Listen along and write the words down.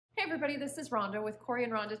everybody, this is Rhonda with Cory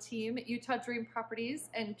and Rhonda team, Utah Dream Properties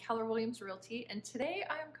and Keller Williams Realty. And today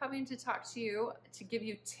I am coming to talk to you to give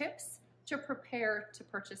you tips to prepare to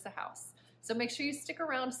purchase a house. So make sure you stick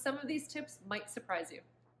around. Some of these tips might surprise you.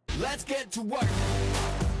 Let's get to work.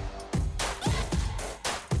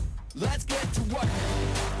 Let's get to work.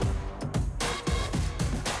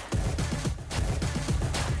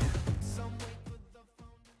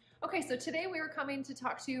 Okay, so today we are coming to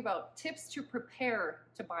talk to you about tips to prepare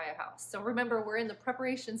to buy a house. So remember, we're in the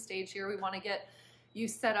preparation stage here. We want to get you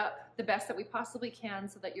set up the best that we possibly can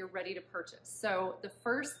so that you're ready to purchase. So the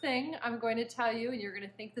first thing I'm going to tell you, and you're going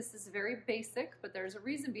to think this is very basic, but there's a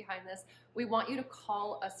reason behind this, we want you to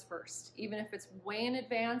call us first. Even if it's way in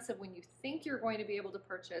advance of when you think you're going to be able to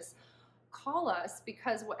purchase, call us,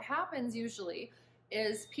 because what happens usually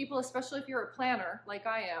is people, especially if you're a planner like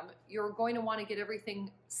I am, you're going to want to get everything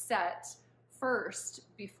set first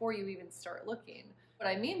before you even start looking. What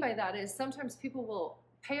I mean by that is sometimes people will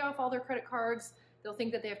pay off all their credit cards. They'll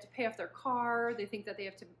think that they have to pay off their car. They think that they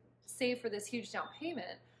have to save for this huge down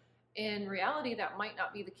payment. In reality, that might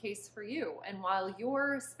not be the case for you. And while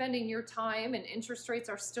you're spending your time and interest rates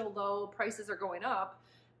are still low, prices are going up,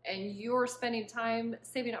 and you're spending time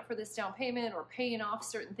saving up for this down payment or paying off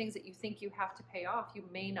certain things that you think you have to pay off, you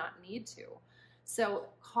may not need to. So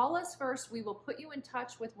call us first. We will put you in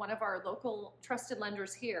touch with one of our local trusted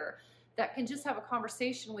lenders here that can just have a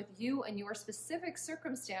conversation with you and your specific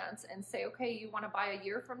circumstance and say, okay, you want to buy a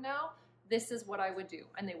year from now? This is what I would do.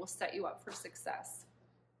 And they will set you up for success.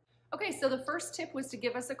 Okay, so the first tip was to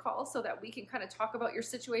give us a call so that we can kind of talk about your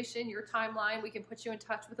situation, your timeline. We can put you in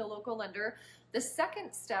touch with a local lender. The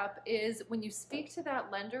second step is when you speak to that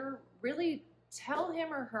lender, really tell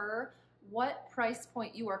him or her what price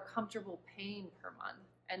point you are comfortable paying per month,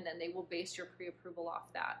 and then they will base your pre-approval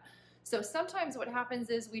off that. So sometimes what happens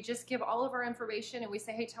is we just give all of our information and we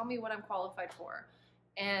say, hey, tell me what I'm qualified for.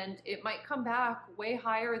 And it might come back way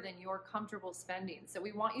higher than you're comfortable spending. So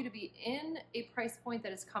we want you to be in a price point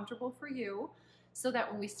that is comfortable for you so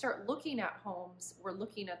that when we start looking at homes, we're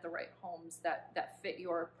looking at the right homes that fit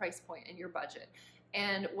your price point and your budget.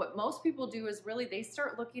 And what most people do is really they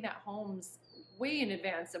start looking at homes way in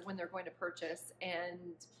advance of when they're going to purchase. And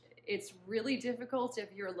it's really difficult if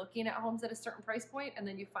you're looking at homes at a certain price point and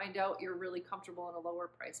then you find out you're really comfortable in a lower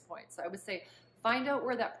price point. So I would say find out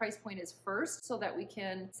where that price point is first so that we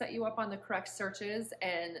can set you up on the correct searches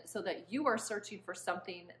and so that you are searching for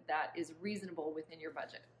something that is reasonable within your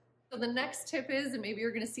budget. So the next tip is, and maybe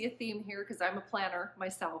you're going to see a theme here because I'm a planner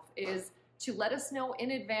myself, is to let us know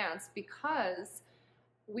in advance, because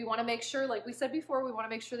we want to make sure, like we said before, we want to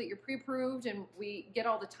make sure that you're pre-approved and we get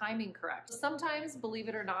all the timing correct. Sometimes, believe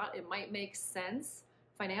it or not, it might make sense,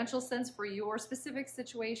 financial sense for your specific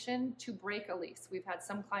situation to break a lease. We've had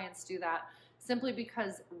some clients do that simply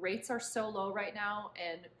because rates are so low right now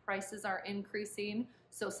and prices are increasing.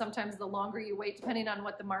 So sometimes the longer you wait, depending on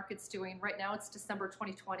what the market's doing. Right now it's December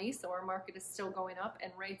 2020, so our market is still going up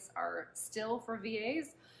and rates are still for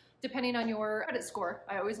VAs, depending on your credit score.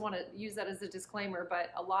 I always want to use that as a disclaimer,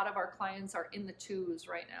 but a lot of our clients are in the twos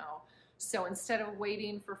right now. So instead of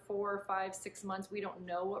waiting for 4, 5, 6 months, we don't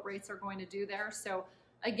know what rates are going to do there. So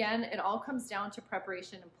again, it all comes down to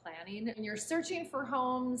preparation and planning. When you're searching for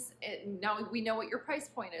homes, now we know what your price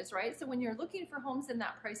point is, right? So when you're looking for homes in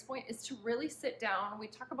that price point, is to really sit down. We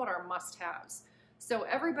talk about our must-haves. So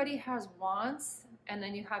everybody has wants, and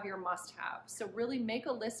then you have your must-haves. So really make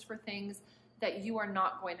a list for things that you are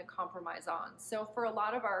not going to compromise on. So for a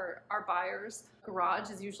lot of our buyers,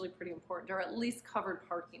 garage is usually pretty important, or at least covered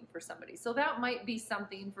parking for somebody. So that might be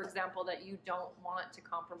something, for example, that you don't want to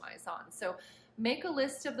compromise on. So make a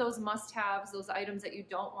list of those must-haves, those items that you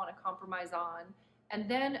don't want to compromise on, and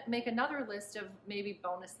then make another list of maybe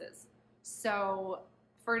bonuses. So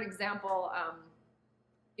for an example,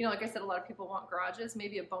 you know, like I said, a lot of people want garages.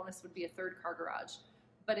 Maybe a bonus would be a 3rd-car garage.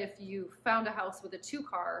 But if you found a house with a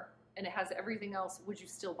 2-car and it has everything else, would you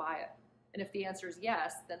still buy it? And if the answer is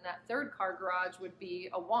yes, then that 3rd-car garage would be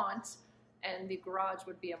a want and the garage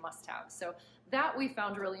would be a must-have. So that we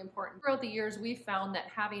found really important. Throughout the years, we found that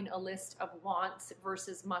having a list of wants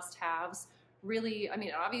versus must-haves really, I mean,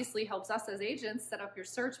 it obviously helps us as agents set up your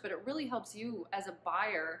search, but it really helps you as a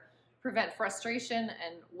buyer prevent frustration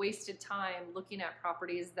and wasted time looking at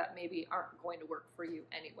properties that maybe aren't going to work for you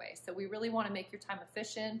anyway. So we really want to make your time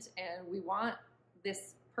efficient, and we want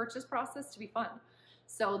this purchase process to be fun.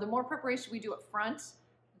 So the more preparation we do up front,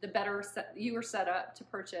 the better you are set up to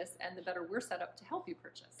purchase and the better we're set up to help you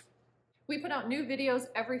purchase. We put out new videos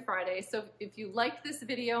every Friday, so if you liked this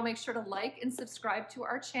video, make sure to like and subscribe to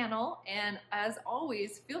our channel. And as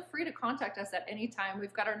always, feel free to contact us at any time.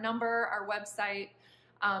 We've got our number, our website,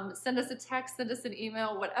 Send us a text, send us an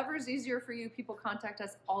email, whatever's easier for you. People contact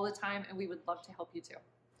us all the time, and we would love to help you too.